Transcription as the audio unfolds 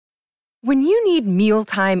When you need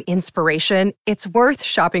mealtime inspiration, it's worth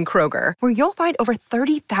shopping Kroger, where you'll find over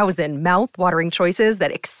 30,000 mouth-watering choices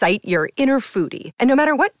that excite your inner foodie. And no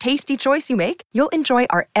matter what tasty choice you make, you'll enjoy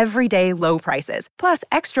our everyday low prices, plus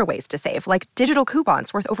extra ways to save, like digital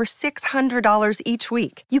coupons worth over $600 each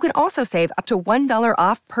week. You can also save up to $1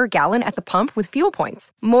 off per gallon at the pump with fuel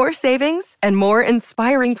points. More savings and more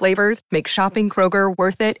inspiring flavors make shopping Kroger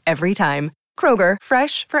worth it every time. Kroger,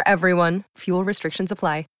 fresh for everyone. Fuel restrictions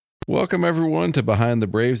apply. Welcome, everyone, to Behind the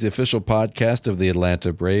Braves, the official podcast of the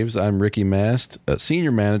Atlanta Braves. I'm Ricky Mast,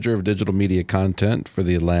 Senior Manager of Digital Media Content for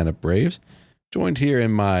the Atlanta Braves, joined here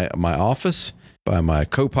in my office by my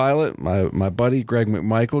co-pilot, my buddy, Greg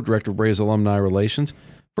McMichael, Director of Braves Alumni Relations.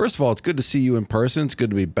 First of all, it's good to see you in person. It's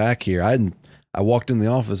good to be back here. I walked in the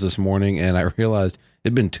office this morning, and I realized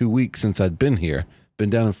it'd been 2 weeks since I'd been here.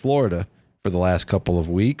 Been down in Florida for the last couple of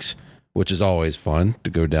weeks, which is always fun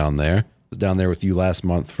to go down there. Was down there with you last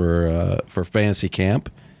month for fantasy camp.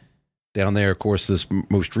 Down there, of course, this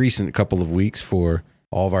most recent couple of weeks for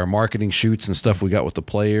all of our marketing shoots and stuff we got with the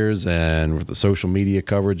players and with the social media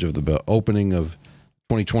coverage of the opening of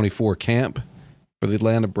 2024 camp for the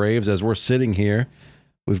Atlanta Braves. As we're sitting here,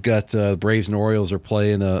 we've got the Braves and Orioles are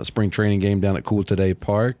playing a spring training game down at Cool Today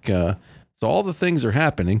Park. So all the things are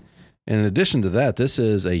happening. And in addition to that, this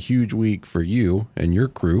is a huge week for you and your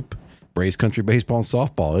group. Braves Country Baseball and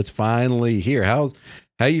Softball. It's finally here. How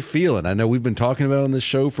you feeling? I know we've been talking about it on this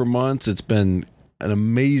show for months. It's been an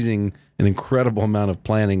amazing and incredible amount of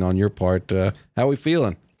planning on your part. How are we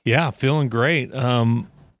feeling? Yeah, feeling great.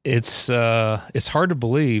 It's hard to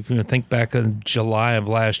believe. Think back in July of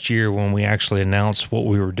last year when we actually announced what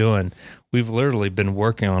we were doing. We've literally been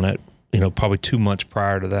working on it, probably 2 months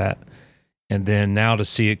prior to that. And then now to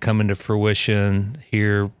see it come into fruition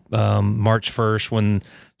here March 1st when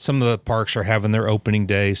some of the parks are having their opening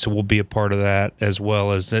day, so we'll be a part of that, as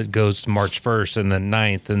well as it goes to March 1st and then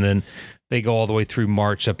 9th, and then they go all the way through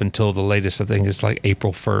March up until the latest, I think it's like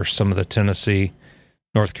April 1st, some of the Tennessee,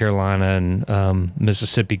 North Carolina, and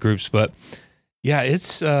Mississippi groups. But yeah,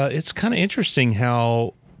 it's kind of interesting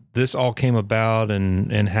how this all came about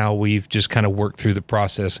and how we've just kind of worked through the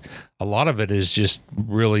process. A lot of it is just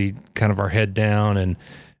really kind of our head down and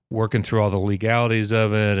working through all the legalities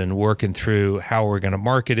of it and working through how we're going to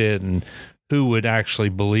market it and who would actually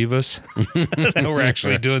believe us that we're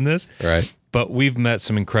actually doing this. Right. But we've met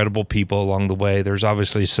some incredible people along the way. There's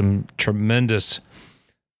obviously some tremendous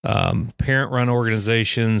parent-run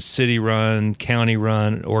organizations, city-run,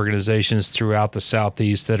 county-run organizations throughout the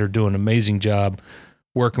Southeast that are doing an amazing job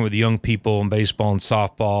working with young people in baseball and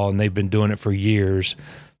softball, and they've been doing it for years.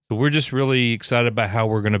 So we're just really excited about how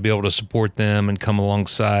we're going to be able to support them and come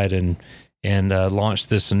alongside and launch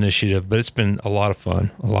this initiative. But it's been a lot of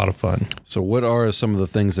fun. So what are some of the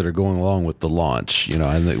things that are going along with the launch?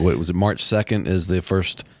 What was it, March 2nd is the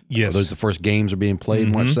first? Yes. Those the first games are being played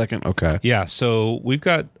March 2nd? Okay. Yeah, so we've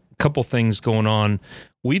got a couple things going on.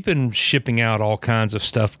 We've been shipping out all kinds of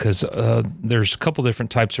stuff because there's a couple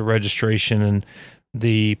different types of registration, and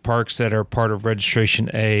the parks that are part of Registration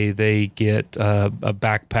A, they get a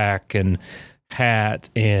backpack and hat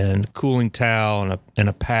and cooling towel and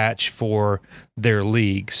a patch for their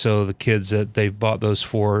league. So the kids that they've bought those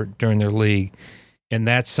for during their league, and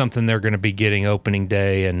that's something they're going to be getting opening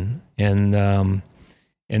day. And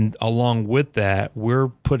along with that, we're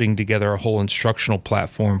putting together a whole instructional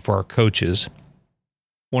platform for our coaches.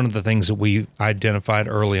 One of the things that we identified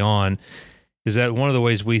early on is that one of the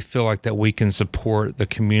ways we feel like that we can support the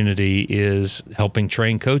community is helping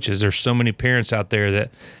train coaches. There's so many parents out there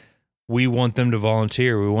that we want them to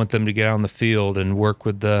volunteer. We want them to get out on the field and work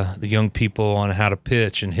with the young people on how to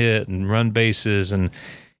pitch and hit and run bases and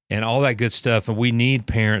all that good stuff. And we need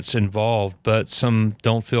parents involved, but some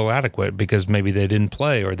don't feel adequate because maybe they didn't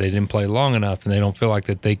play or they didn't play long enough and they don't feel like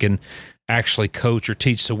that they can actually coach or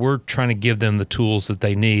teach. So we're trying to give them the tools that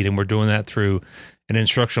they need, and we're doing that through an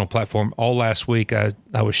instructional platform. All last week, I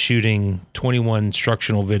was shooting 21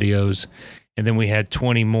 instructional videos, and then we had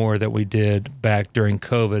 20 more that we did back during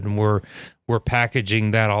COVID, and we're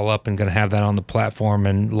packaging that all up and going to have that on the platform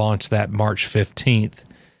and launch that March 15th.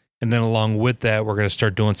 And then along with that, we're going to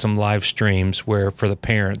start doing some live streams where for the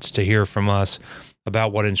parents to hear from us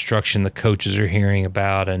about what instruction the coaches are hearing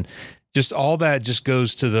about, and just all that just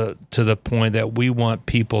goes to the point that we want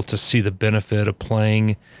people to see the benefit of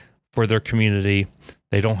playing for their community.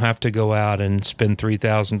 They don't have to go out and spend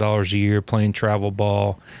 $3,000 a year playing travel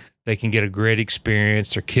ball. They can get a great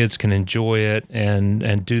experience. Their kids can enjoy it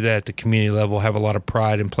and do that at the community level, have a lot of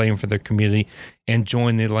pride in playing for their community, and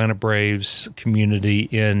join the Atlanta Braves community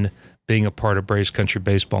in being a part of Braves Country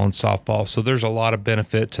Baseball and Softball. So there's a lot of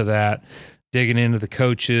benefit to that. digging into the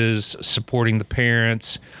coaches, supporting the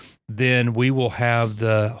parents. Then we will have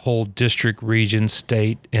the whole district, region,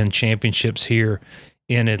 state, and championships here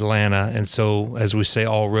in Atlanta. And so, as we say,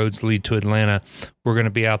 all roads lead to Atlanta. We're going to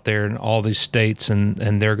be out there in all these states, and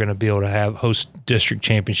they're going to be able to host district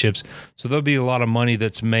championships. So there'll be a lot of money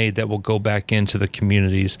that's made that will go back into the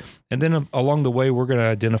communities. And then along the way, we're going to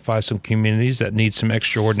identify some communities that need some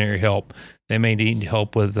extraordinary help. They may need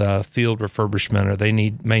help with field refurbishment, or they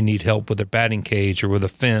may need help with a batting cage or with a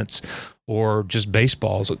fence, or just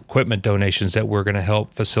baseballs, equipment donations that we're going to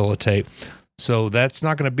help facilitate. So that's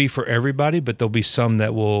not going to be for everybody, but there'll be some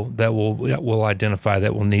that will identify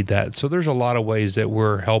that will need that. So there's a lot of ways that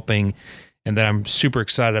we're helping, and that I'm super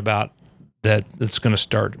excited about that it's going to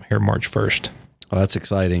start here March 1st. Oh, that's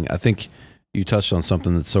exciting. I think you touched on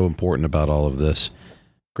something that's so important about all of this.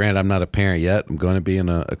 Granted, I'm not a parent yet. I'm going to be in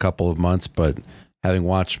a couple of months, but having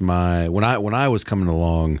watched when I was coming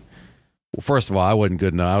along, well, first of all, I wasn't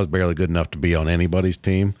good enough. I was barely good enough to be on anybody's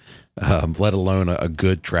team. Let alone a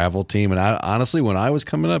good travel team. And I honestly, when I was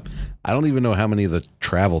coming up, I don't even know how many of the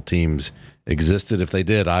travel teams existed. If they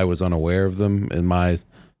did, I was unaware of them in my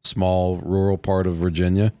small rural part of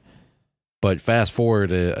Virginia. But fast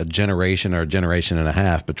forward a generation or a generation and a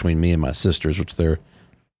half between me and my sisters, which they're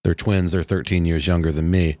twins. They're 13 years younger than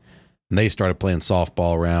me. And they started playing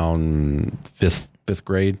softball around fifth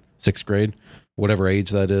grade, sixth grade, whatever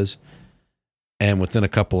age that is. And within a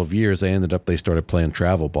couple of years, they started playing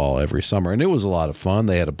travel ball every summer. And it was a lot of fun.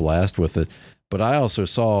 They had a blast with it. But I also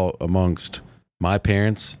saw amongst my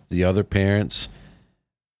parents, the other parents,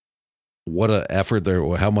 what an effort there,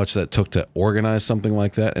 how much that took to organize something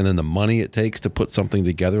like that. And then the money it takes to put something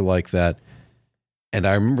together like that. And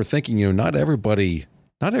I remember thinking, not everybody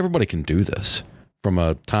can do this from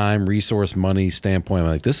a time, resource, money standpoint. I'm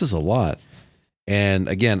like, this is a lot. And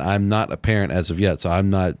again, I'm not a parent as of yet, so I'm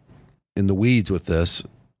not in the weeds with this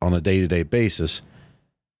on a day-to-day basis,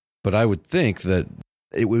 but I would think that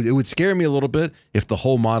it would scare me a little bit if the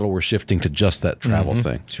whole model were shifting to just that travel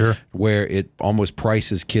thing, sure, where it almost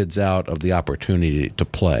prices kids out of the opportunity to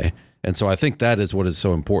play. And so I think that is what is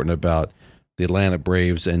so important about the Atlanta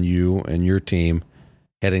Braves and you and your team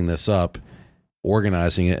heading this up,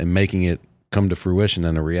 organizing it and making it come to fruition.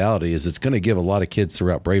 And the reality is it's going to give a lot of kids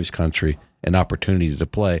throughout Braves country an opportunity to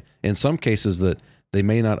play, in some cases that they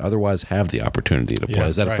may not otherwise have the opportunity to play. Yeah,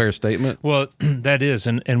 is that a fair statement? Well, that is,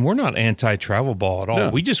 and we're not anti-travel ball at all. No.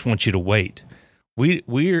 We just want you to wait.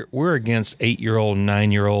 We're against 8-year-old,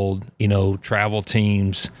 9-year-old, travel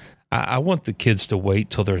teams. I want the kids to wait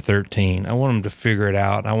till they're 13. I want them to figure it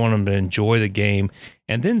out. I want them to enjoy the game,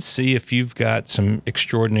 and then see if you've got some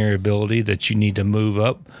extraordinary ability that you need to move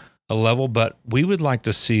up a level. But we would like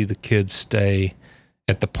to see the kids stay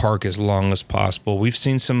at the park as long as possible. We've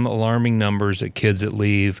seen some alarming numbers at kids that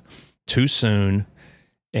leave too soon,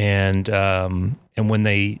 and when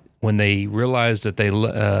they realize that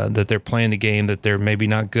that they're playing a game that they're maybe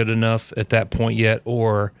not good enough at that point yet,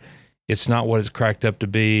 or it's not what it's cracked up to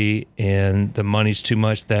be, and the money's too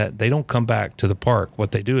much, that they don't come back to the park.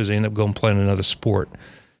 What they do is they end up going playing another sport.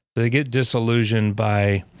 They get disillusioned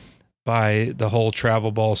by the whole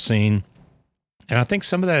travel ball scene. And I think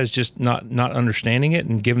some of that is just not understanding it,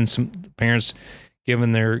 and giving some parents,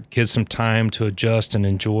 giving their kids some time to adjust and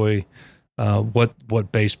enjoy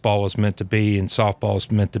what baseball was meant to be and softball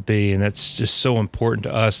is meant to be. And that's just so important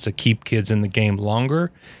to us to keep kids in the game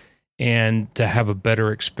longer and to have a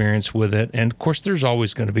better experience with it. And of course, there's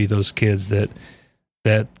always going to be those kids that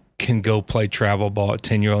can go play travel ball at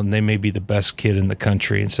 10-year-old, and they may be the best kid in the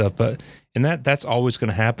country and stuff. And that's always going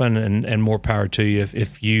to happen, and more power to you.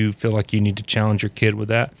 If you feel like you need to challenge your kid with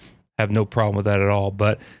that, have no problem with that at all.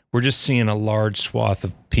 But we're just seeing a large swath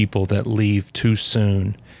of people that leave too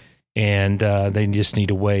soon, and they just need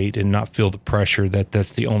to wait and not feel the pressure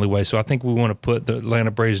that's the only way. So I think we want to put the Atlanta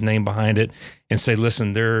Braves name behind it and say,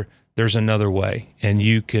 listen, there's another way, and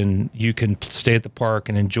you can stay at the park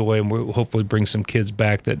and enjoy, and we'll hopefully bring some kids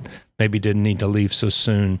back that maybe didn't need to leave so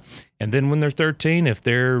soon. And then when they're 13, if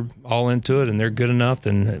they're all into it and they're good enough,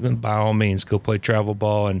 then by all means go play travel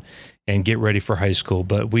ball and get ready for high school.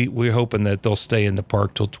 But we're hoping that they'll stay in the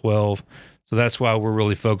park till 12. So that's why we're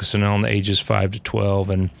really focusing on the ages 5 to 12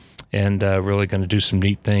 and really going to do some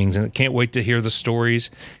neat things. And can't wait to hear the stories.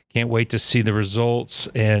 Can't wait to see the results,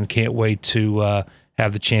 and can't wait to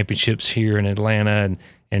have the championships here in Atlanta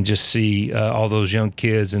and just see all those young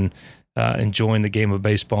kids and enjoying the game of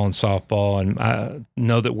baseball and softball. And I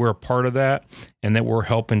know that we're a part of that, and that we're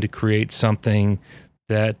helping to create something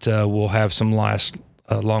that will have some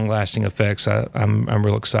long-lasting effects. I'm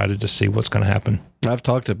real excited to see what's going to happen. I've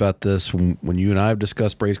talked about this when you and I have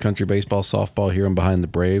discussed Braves Country baseball, softball here on Behind the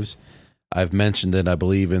Braves. I've mentioned it, I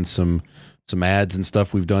believe, in some ads and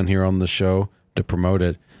stuff we've done here on the show to promote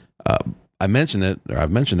it. I've mentioned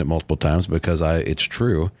it multiple times because it's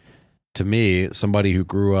true. To me, somebody who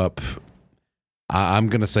grew up, I'm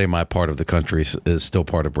going to say my part of the country is still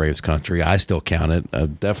part of Braves country. I still count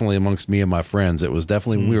it. Definitely amongst me and my friends, it was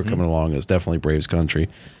definitely, when we were coming along, it was definitely Braves country.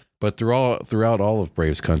 But throughout all of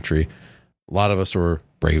Braves country, a lot of us were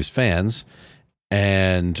Braves fans.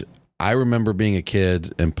 And I remember being a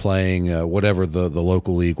kid and playing whatever the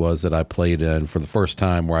local league was that I played in for the first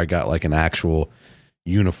time, where I got like an actual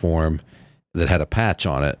uniform that had a patch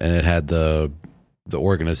on it, and it had the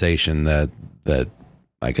organization that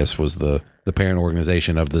I guess was the parent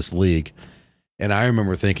organization of this league. And I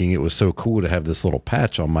remember thinking it was so cool to have this little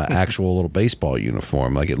patch on my actual little baseball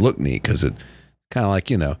uniform. Like, it looked neat because it kind of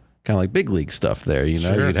like big league stuff there.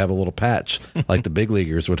 Sure. You'd have a little patch like the big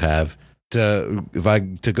leaguers would have. To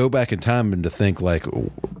go back in time and to think, like,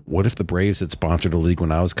 what if the Braves had sponsored a league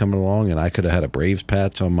when I was coming along, and I could have had a Braves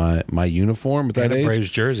patch on my uniform at that age,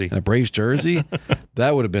 a Braves jersey,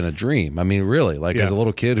 that would have been a dream. I mean, really, like, as a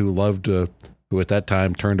little kid who at that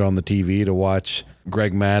time turned on the TV to watch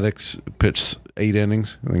Greg Maddux pitch 8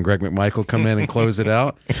 innings, and then Greg McMichael come in and close it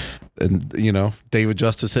out, and David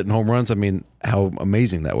Justice hitting home runs. I mean, how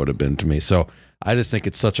amazing that would have been to me. So I just think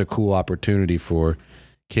it's such a cool opportunity for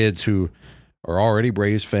kids who are already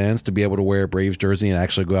Braves fans to be able to wear a Braves jersey and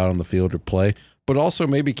actually go out on the field or play, but also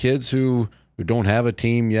maybe kids who don't have a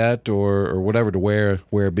team yet or whatever, to wear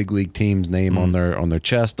a big league team's name on their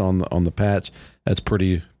chest, on the patch. That's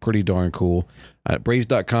pretty darn cool. At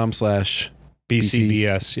Braves.com/BCBS,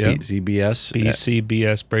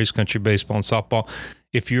 BCBS, Braves Country Baseball and Softball.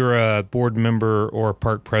 If you're a board member or a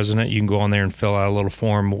park president, you can go on there and fill out a little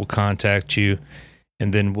form. We'll contact you,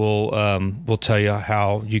 and then we'll tell you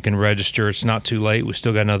how you can register. It's not too late. We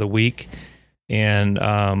still got another week, and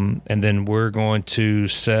then we're going to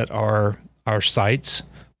set our sites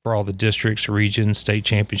for all the districts, regions, state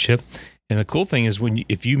championship. And the cool thing is,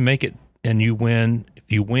 if you make it and you win,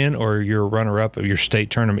 if you win or you're a runner-up of your state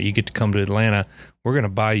tournament, you get to come to Atlanta. We're going to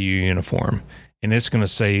buy you a uniform, and it's going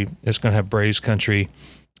to have Braves Country,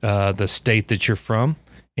 the state that you're from,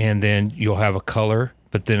 and then you'll have a color.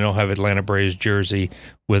 But then it'll have Atlanta Braves jersey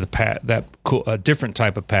with a different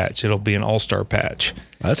type of patch. It'll be an all-star patch.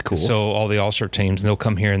 That's cool. So all the all-star teams, they'll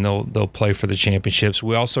come here and they'll play for the championships.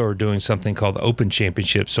 We also are doing something called the Open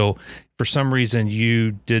Championship. So for some reason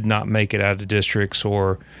you did not make it out of districts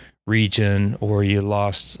or region, or you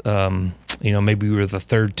lost, maybe you were the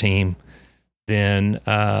third team, then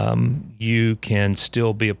you can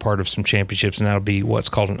still be a part of some championships, and that'll be what's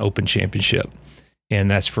called an Open Championship. And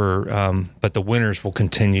that's for, but the winners will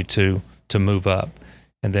continue to move up,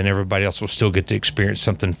 and then everybody else will still get to experience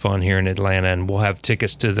something fun here in Atlanta. And we'll have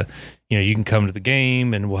tickets to you can come to the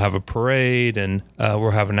game, and we'll have a parade, and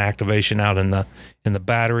we'll have an activation out in the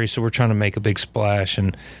Battery. So we're trying to make a big splash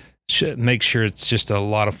and make sure it's just a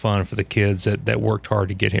lot of fun for the kids that worked hard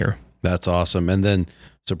to get here. That's awesome. And then,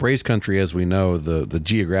 so Braves Country, as we know, the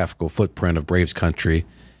geographical footprint of Braves Country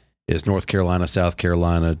is North Carolina, South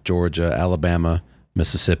Carolina, Georgia, Alabama,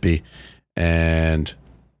 Mississippi, and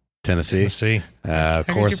Tennessee. Of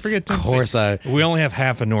course, we only have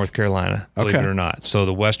half of North Carolina, believe it or not. So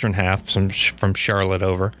the western half, from Charlotte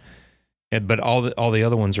over, but all the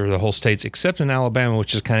other ones are the whole states, except in Alabama,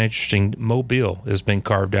 which is kind of interesting. Mobile has been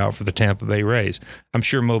carved out for the Tampa Bay Rays. I'm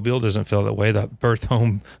sure Mobile doesn't feel that way. The birth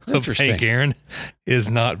home of Hank Aaron is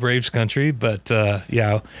not Braves Country, but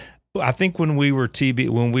I think when we were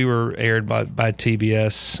aired by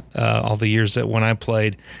TBS, all the years that when I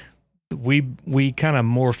played, we kind of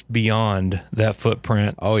morphed beyond that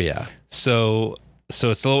footprint. Oh yeah. So it's a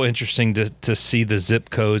little interesting to see the zip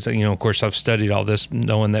codes. Of course, I've studied all this,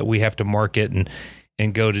 knowing that we have to market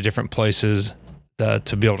and go to different places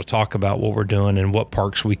to be able to talk about what we're doing and what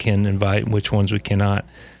parks we can invite and which ones we cannot.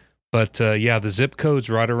 But the zip codes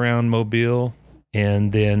right around Mobile,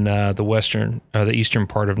 and then the eastern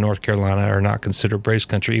part of North Carolina are not considered Braves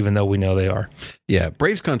Country, even though we know they are. Yeah,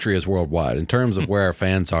 Braves Country is worldwide. In terms of where our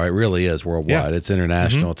fans are, it really is worldwide. Yeah. It's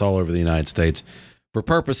international. Mm-hmm. It's all over the United States. For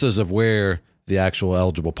purposes of where the actual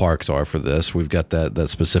eligible parks are for this, we've got that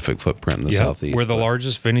specific footprint in the Southeast. We're the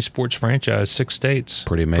largest Vinny Sports franchise, 6 states.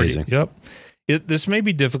 Pretty amazing. This may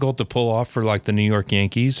be difficult to pull off for like the New York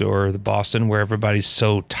Yankees or the Boston, where everybody's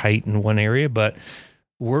so tight in one area, but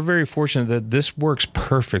we're very fortunate that this works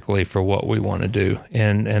perfectly for what we want to do,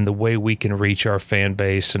 and the way we can reach our fan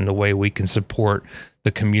base and the way we can support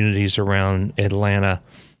the communities around Atlanta.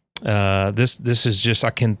 This is just,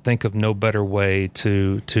 I can think of no better way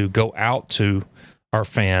to go out to our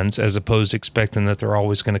fans, as opposed to expecting that they're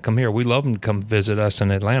always going to come here. We love them to come visit us in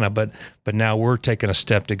Atlanta, but now we're taking a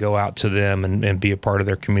step to go out to them and be a part of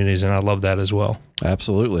their communities, and I love that as well.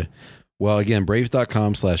 Absolutely. Well, again,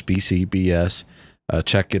 braves.com/BCBS.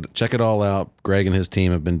 Check it all out. Greg and his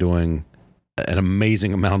team have been doing an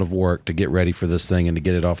amazing amount of work to get ready for this thing and to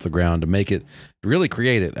get it off the ground, to make it, really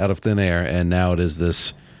create it out of thin air, and now it is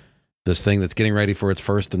this thing that's getting ready for its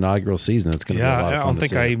first inaugural season. It's going to be a lot of fun. I don't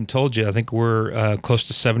think I even told you. I think we're close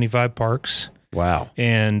to 75 parks. Wow.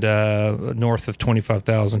 And north of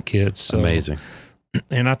 25,000 kids. So, amazing.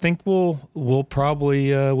 And I think we'll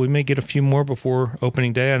probably we may get a few more before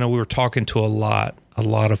opening day. I know we were talking to a lot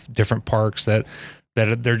of different parks that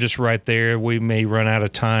they're just right there. We may run out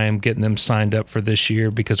of time getting them signed up for this year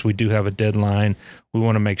because we do have a deadline. We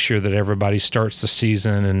want to make sure that everybody starts the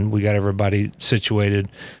season and we got everybody situated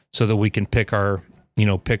so that we can pick our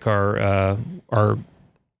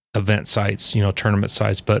event sites, tournament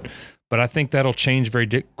sites. But I think that'll change very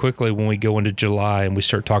quickly when we go into July and we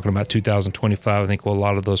start talking about 2025. I think a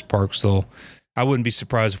lot of those parks, I wouldn't be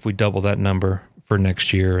surprised if we double that number for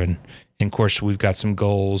next year. And of course, we've got some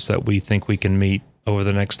goals that we think we can meet over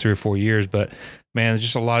the next 3 or 4 years. But man, there's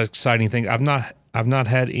just a lot of exciting things. I've not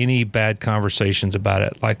had any bad conversations about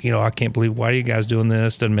it. Like, I can't believe, why are you guys doing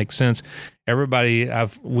this? Doesn't make sense. Everybody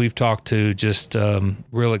we've talked to just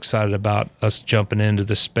real excited about us jumping into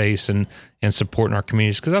this space and supporting our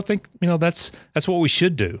communities, because I think that's what we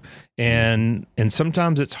should do. And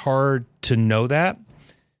sometimes it's hard to know that,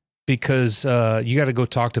 because you got to go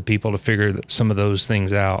talk to people to figure some of those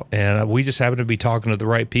things out. And we just happen to be talking to the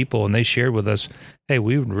right people, and they shared with us, hey,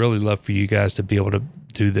 we would really love for you guys to be able to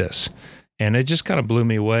do this. And it just kind of blew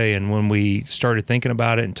me away. And when we started thinking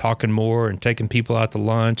about it and talking more and taking people out to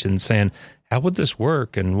lunch and saying, how would this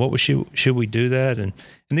work? And what should we do that? And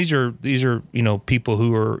these are people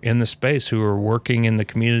who are in the space, who are working in the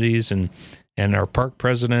communities, and our park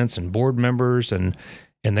presidents and board members, and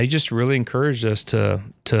they just really encouraged us to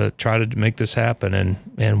try to make this happen,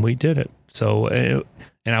 and we did it. So, and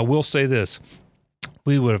I will say this,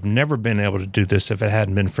 we would have never been able to do this if it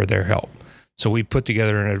hadn't been for their help. So we put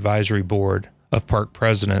together an advisory board of park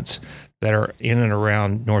presidents that are in and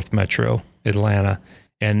around North Metro Atlanta,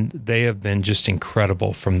 and they have been just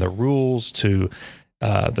incredible, from the rules to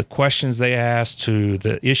the questions they asked to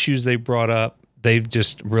the issues they brought up. They've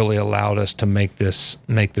just really allowed us to make this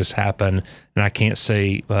happen, and I can't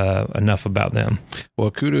say enough about them.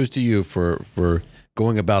 Well, kudos to you for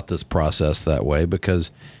going about this process that way,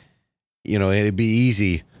 because it'd be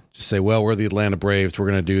easy to say, well, we're the Atlanta Braves, we're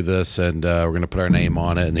going to do this, and we're going to put our name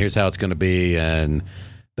on it, and here's how it's going to be, and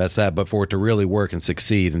that's that. But for it to really work and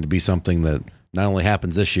succeed, and to be something that not only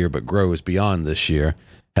happens this year but grows beyond this year,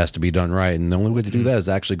 has to be done right. And the only way to do that is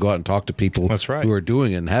actually go out and talk to people who are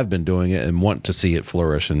doing it and have been doing it and want to see it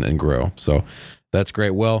flourish and grow. So that's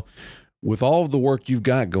great. Well, with all of the work you've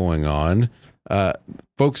got going on,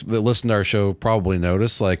 folks that listen to our show probably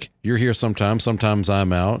notice, like, you're here sometimes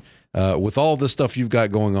I'm out. With all this stuff you've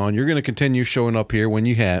got going on, you're going to continue showing up here when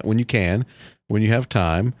you can, when you have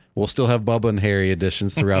time. We'll still have Bubba and Harry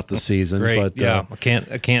editions throughout the season. Great. But yeah, I can't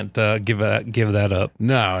give that up.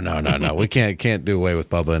 No. We can't do away with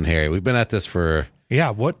Bubba and Harry. We've been at this for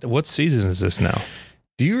What season is this now?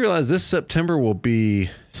 Do you realize this September will be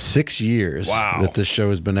 6 years that this show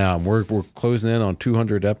has been out? And we're closing in on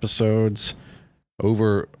 200 episodes,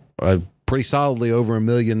 over pretty solidly over a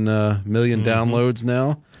million downloads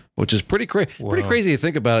now, which is pretty crazy. Wow. Pretty crazy to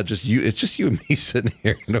think about it. It's just you and me sitting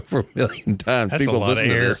here, and over a million times That's people a lot listen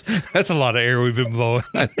of air. to this. That's a lot of air we've been blowing.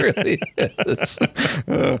 It really is.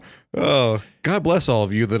 God bless all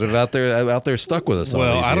of you that have out there stuck with us. Well,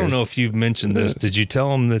 all these I don't years. know if you've mentioned this. Did you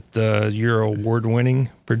tell them that you're an award-winning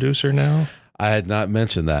producer now? I had not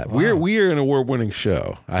mentioned that. Wow. We are an award-winning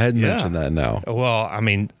show. I hadn't mentioned that. No. Well, I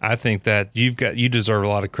mean, I think that you deserve a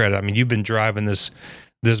lot of credit. I mean, you've been driving this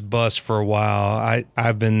bus for a while.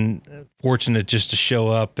 I've been fortunate just to show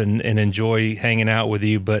up and enjoy hanging out with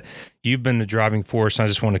you, but you've been the driving force. I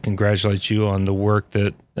just want to congratulate you on the work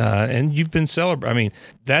that, and you've been celebrating. I mean,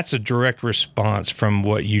 that's a direct response from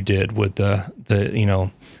what you did with the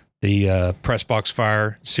Press Box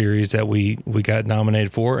Fire series that we got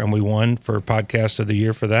nominated for, and we won for Podcast of the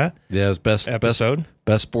Year for that. Yeah, it was best episode,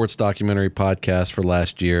 best sports documentary podcast for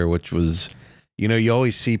last year, which was, you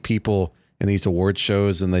always see people in these award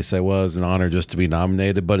shows and they say, well, it's an honor just to be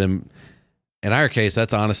nominated. But in our case,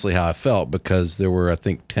 that's honestly how I felt, because there were, I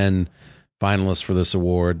think, 10 finalists for this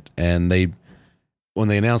award. And when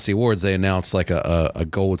they announced the awards, they announced like a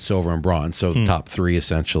gold, silver, and bronze. So the top three,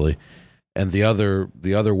 essentially. And the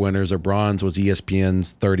other winners, or bronze, was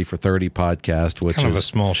ESPN's 30 for 30 podcast, which kind of is a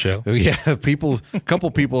small show. Yeah, a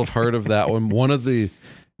couple people have heard of that one. One of the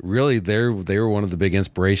really they were one of the big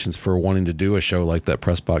inspirations for wanting to do a show like that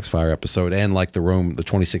Press Box Fire episode, and like the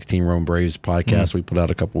 2016 Rome Braves podcast we put out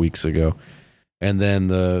a couple weeks ago. And then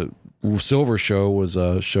the silver show was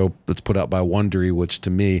a show that's put out by Wondery, which to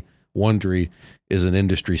me, Wondery is an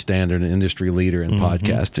industry standard, an industry leader in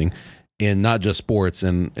podcasting, in not just sports,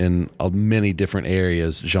 in many different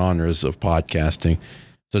areas, genres of podcasting.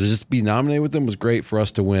 So to just be nominated with them was great. For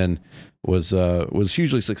us to win was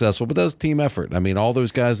hugely successful. But that was a team effort. I mean, all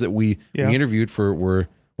those guys that we interviewed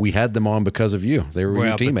we had them on because of you. They were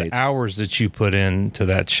your teammates. But the hours that you put into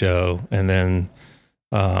that show, and then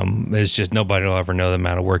it's just nobody will ever know the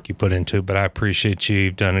amount of work you put into. But I appreciate you.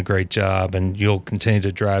 You've done a great job, and you'll continue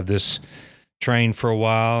to drive this train for a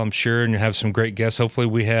while, I'm sure, and you have some great guests. Hopefully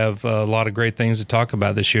we have a lot of great things to talk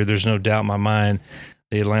about this year. There's no doubt in my mind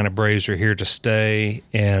the Atlanta Braves are here to stay,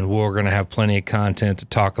 and we're going to have plenty of content to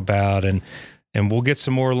talk about, and we'll get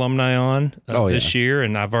some more alumni on this year.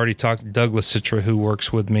 And I've already talked to Douglas Citra, who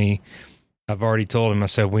works with me. I've already told him, I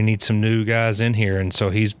said, we need some new guys in here. And so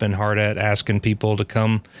he's been hard at asking people to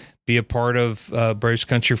come be a part of Braves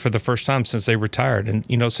Country for the first time since they retired. And,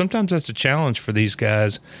 you know, sometimes that's a challenge for these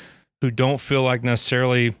guys who don't feel like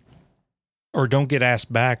necessarily, or don't get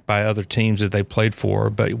asked back by other teams that they played for.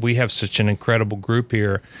 But we have such an incredible group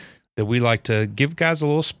here that we like to give guys a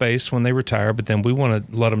little space when they retire, but then we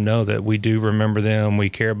want to let them know that we do remember them, we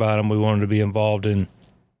care about them, we want them to be involved in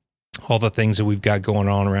all the things that we've got going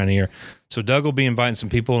on around here. So Doug will be inviting some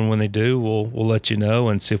people, and when they do, we'll let you know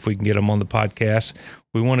and see if we can get them on the podcast.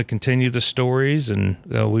 We want to continue the stories, and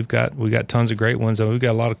we got tons of great ones. We've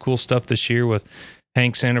got a lot of cool stuff this year with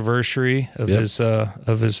Hank's anniversary of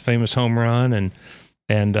his famous home run,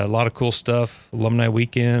 and a lot of cool stuff. Alumni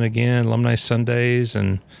weekend again, Alumni Sundays,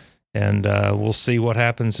 and we'll see what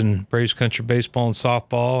happens in Braves Country baseball and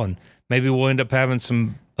softball, and maybe we'll end up having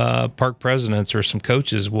some park presidents or some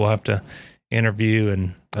coaches we'll have to interview.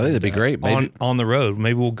 And I think that'd be great. Maybe on the road,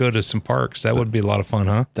 maybe we'll go to some parks. That would be a lot of fun,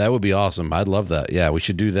 huh? That would be awesome. I'd love that. Yeah, we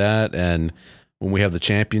should do that. And when we have the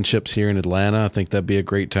championships here in Atlanta, I think that'd be a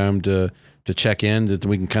great time to check in.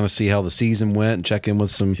 We can kind of see how the season went and check in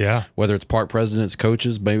with some, whether it's park presidents,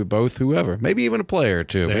 coaches, maybe both, whoever, maybe even a player or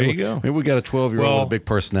two. There you go. Maybe we got a 12-year-old with a big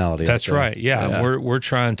personality. That's right. Yeah. We're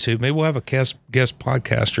trying to, maybe we'll have a guest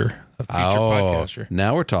podcaster, a future podcaster.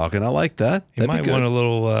 Now we're talking. I like that. You might want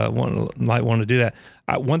to do that.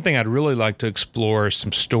 One thing I'd really like to explore is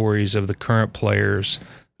some stories of the current players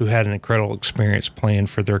who had an incredible experience playing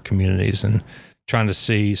for their communities, and trying to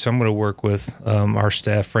see. So I'm going to work with our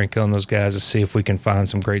staff, Franco, and those guys to see if we can find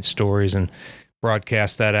some great stories and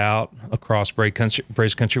broadcast that out across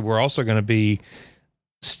Braves Country. We're also going to be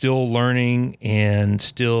still learning and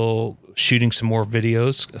still shooting some more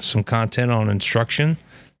videos, some content on instruction.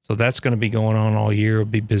 So that's going to be going on all year. We'll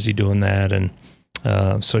be busy doing that, and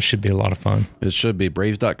so it should be a lot of fun. It should be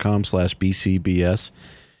braves.com/BCBS.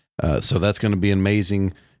 So that's going to be an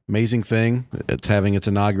amazing thing. It's having its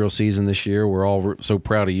inaugural season this year. We're all so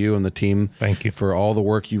proud of you and the team. Thank you for all the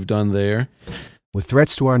work you've done there. With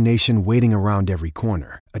threats to our nation waiting around every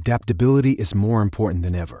corner, adaptability is more important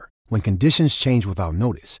than ever. When conditions change without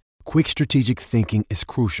notice, quick strategic thinking is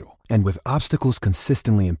crucial. And with obstacles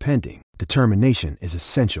consistently impending, determination is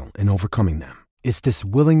essential in overcoming them. It's this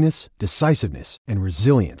willingness, decisiveness, and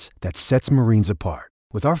resilience that sets Marines apart.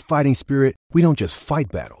 With our fighting spirit, we don't just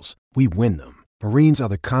fight battles, we win them. Marines are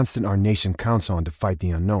the constant our nation counts on to fight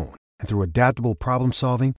the unknown. And through adaptable problem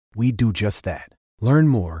solving, we do just that. Learn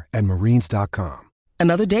more at marines.com.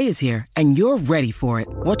 Another day is here, and you're ready for it.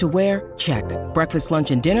 What to wear? Check. Breakfast, lunch,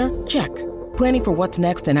 and dinner? Check. Planning for what's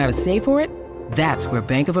next and how to save for it? That's where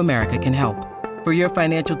Bank of America can help. For your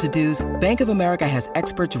financial to-dos, Bank of America has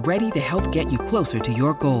experts ready to help get you closer to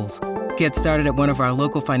your goals. Get started at one of our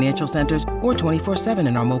local financial centers or 24/7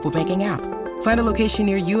 in our mobile banking app. Find a location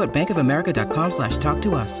near you at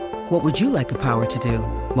bankofamerica.com/talktous. What would you like the power to do?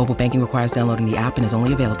 Mobile banking requires downloading the app and is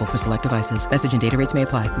only available for select devices. Message and data rates may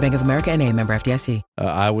apply. Bank of America NA, member FDIC.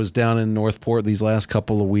 I was down in Northport these last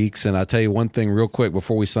couple of weeks, and I'll tell you one thing real quick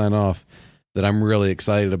before we sign off that I'm really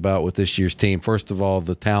excited about with this year's team. First of all,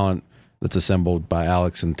 the talent that's assembled by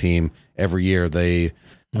Alex and team every year. They're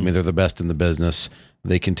the best in the business.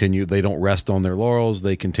 They don't rest on their laurels.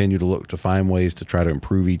 They continue to look to find ways to try to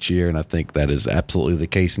improve each year, and I think that is absolutely the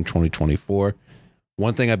case in 2024.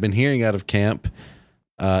 One thing I've been hearing out of camp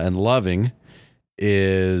and loving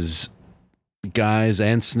is guys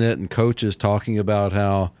and SNIT and coaches talking about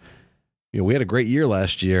how, we had a great year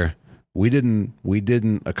last year. We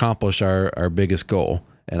didn't accomplish our biggest goal.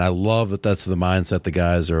 And I love that that's the mindset the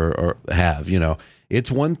guys have. It's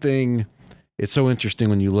one thing. It's so interesting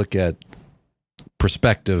when you look at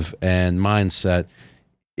perspective and mindset.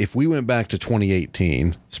 If we went back to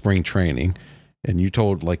 2018 spring training and you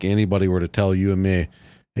told, like, anybody were to tell you and me,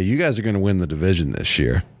 hey, you guys are going to win the division this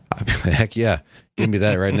year, I'd be like, heck yeah, give me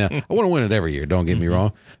that right now. I want to win it every year, don't get me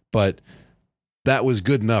wrong, but that was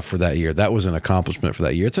good enough for that year. That was an accomplishment for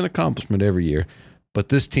that year. It's an accomplishment every year, but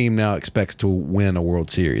this team now expects to win a World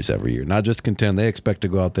Series every year, not just contend. They expect to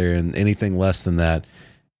go out there, and anything less than that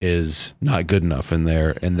is not good enough in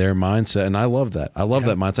their mindset. And I love that. I love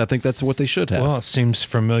that mindset. I think that's what they should have. Well, it seems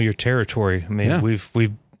familiar territory. I mean,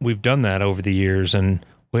 we've done that over the years, and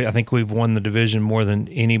I think we've won the division more than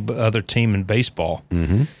any other team in baseball.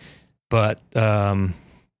 Mm-hmm. But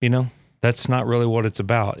that's not really what it's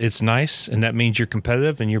about. It's nice, and that means you're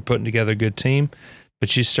competitive and you're putting together a good team.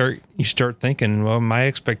 But you start thinking, well, my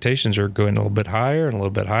expectations are going a little bit higher and a little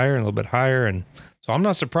bit higher and a little bit higher, and so I'm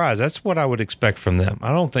not surprised. That's what I would expect from them.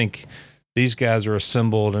 I don't think these guys are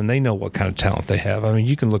assembled and they know what kind of talent they have. I mean,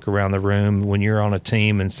 you can look around the room when you're on a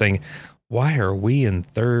team and saying, why are we in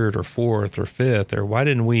third or fourth or fifth, or why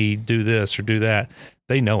didn't we do this or do that?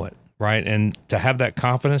 They know it, right? And to have that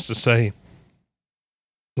confidence to say,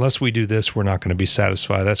 unless we do this, we're not going to be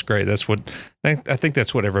satisfied. That's great. I think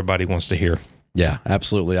that's what everybody wants to hear. Yeah,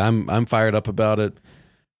 absolutely. I'm fired up about it.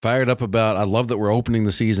 I love that we're opening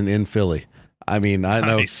the season in Philly. I mean, I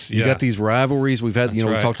know you got these rivalries. We've had,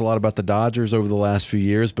 we've talked a lot about the Dodgers over the last few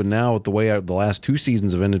years, but now with the way the last two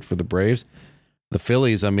seasons have ended for the Braves, the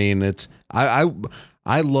Phillies, I mean, it's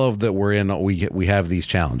I love that we're in. We have these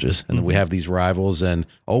challenges and we have these rivals, and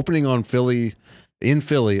opening in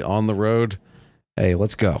Philly on the road. Hey,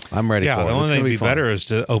 let's go! I'm ready for it. Yeah, the only thing to be better is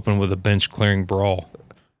to open with a bench clearing brawl.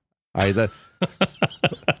 All right,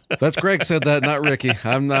 that's Greg said that, not Ricky.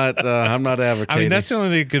 I'm not advocating. I mean, that's the only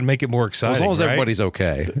thing that could make it more exciting. As long as right? everybody's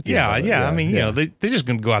okay. Yeah. I mean, they're just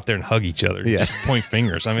going to go out there and hug each other. Yeah. Just point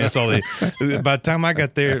fingers. I mean, that's all they. By the time I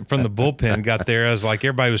got there from the bullpen, I was like,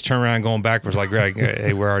 everybody was turning around and going backwards. Like, Greg,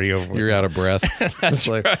 hey, we're already over. You're out of breath. That's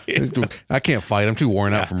right. I can't fight. I'm too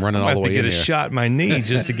worn out from running all the way in here. I have to get a shot in my knee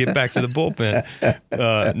just to get back to the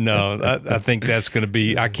bullpen. No, I think that's going to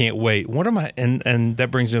be. I can't wait. And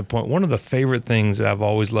that brings me to a point. One of the favorite things that I've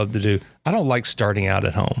always loved to do. I don't like starting out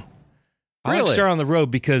at home. I like to start on the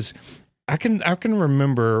road because I can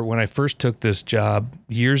remember when I first took this job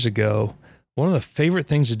years ago. One of the favorite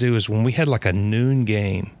things to do is when we had like a noon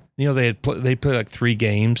game. They put like 3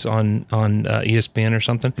 games on ESPN or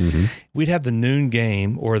something. Mm-hmm. We'd have the noon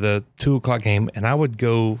game or the 2:00 game, and I would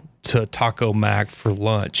go to Taco Mac for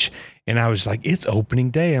lunch. And I was like, it's opening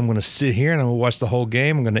day. I'm going to sit here and I'm going to watch the whole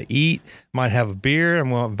game. I'm going to eat, might have a beer. I'm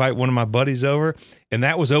going to invite one of my buddies over. And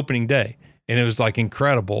that was opening day. And it was like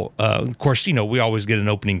incredible. Of course, we always get an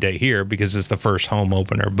opening day here because it's the first home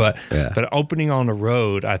opener. But opening on the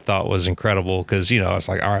road, I thought was incredible because, I was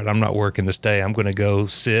like, all right, I'm not working this day. I'm going to go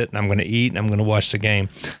sit and I'm going to eat and I'm going to watch the game.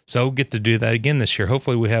 So I'll get to do that again this year.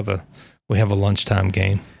 Hopefully we have a lunchtime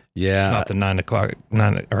game. Yeah. It's not the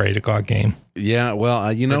 9 or 8 o'clock game. Yeah. Well,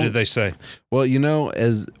 What did they say? Well,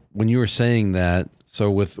 as when you were saying that,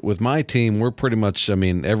 so with my team, we're pretty much,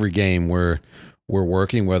 every game we're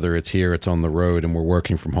working, whether it's here, it's on the road, and we're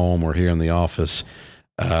working from home or here in the office.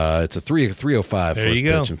 It's a 3:05 first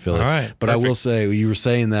pitch in Philly. All right. But perfect. I will say, you were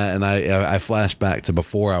saying that, and I flashed back to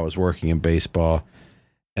before I was working in baseball,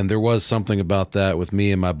 and there was something about that with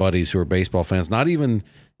me and my buddies who are baseball fans. Not even,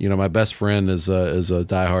 my best friend is a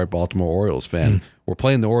diehard Baltimore Orioles fan. Mm. We're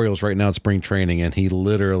playing the Orioles right now at spring training, and he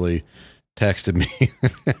literally texted me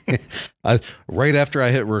right after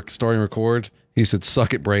I hit starting record. He said,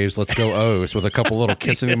 "Suck it, Braves. Let's go O's," with a couple little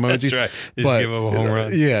kissing emojis. That's right. Just give up a home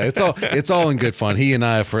run. Yeah, it's all in good fun. He and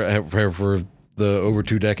I, for the over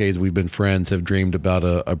 2 decades we've been friends, have dreamed about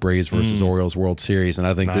a Braves versus Orioles World Series, and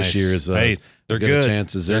I think this year is they're good.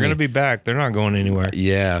 Chances they're going to be back. They're not going anywhere.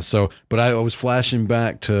 Yeah. So, but I was flashing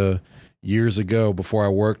back to years ago before I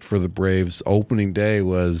worked for the Braves. Opening day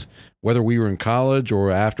was, whether we were in college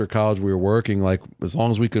or after college, we were working. Like, as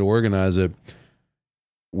long as we could organize it,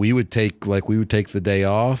 we would take the day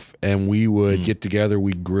off and we would get together.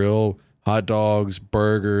 We'd grill hot dogs,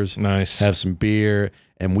 burgers, have some beer,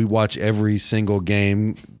 and we watch every single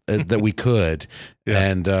game that we could. Yeah.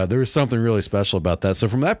 And there was something really special about that. So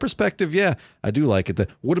from that perspective, yeah, I do like it.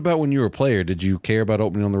 What about when you were a player? Did you care about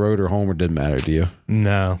opening on the road or home, or didn't matter to you?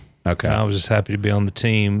 No, Okay. I was just happy to be on the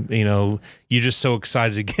team. You know, you're just so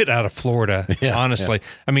excited to get out of Florida, honestly. Yeah.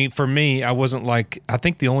 I mean, for me, I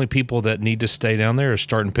think the only people that need to stay down there are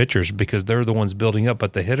starting pitchers because they're the ones building up.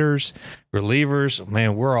 But the hitters, relievers,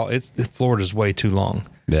 man, Florida's way too long.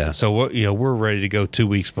 Yeah. So, we're ready to go 2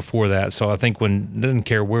 weeks before that. So I think didn't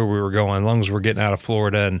care where we were going, as long as we're getting out of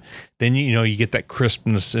Florida. And then, you get that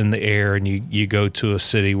crispness in the air and you go to a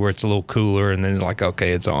city where it's a little cooler and then it's like,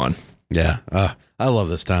 okay, it's on. Yeah. I love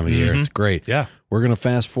this time of year. It's great. Yeah. We're going to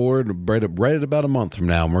fast forward right at about a month from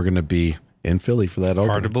now, and we're going to be in Philly for that opening.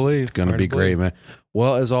 Hard to believe. It's going to be great, man.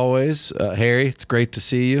 Well, as always, Harry, it's great to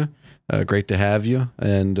see you. Great to have you.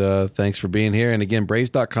 And thanks for being here. And again,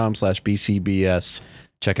 braves.com/BCBS.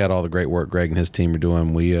 Check out all the great work Greg and his team are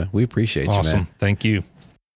doing. We appreciate you, man. Awesome. Thank you.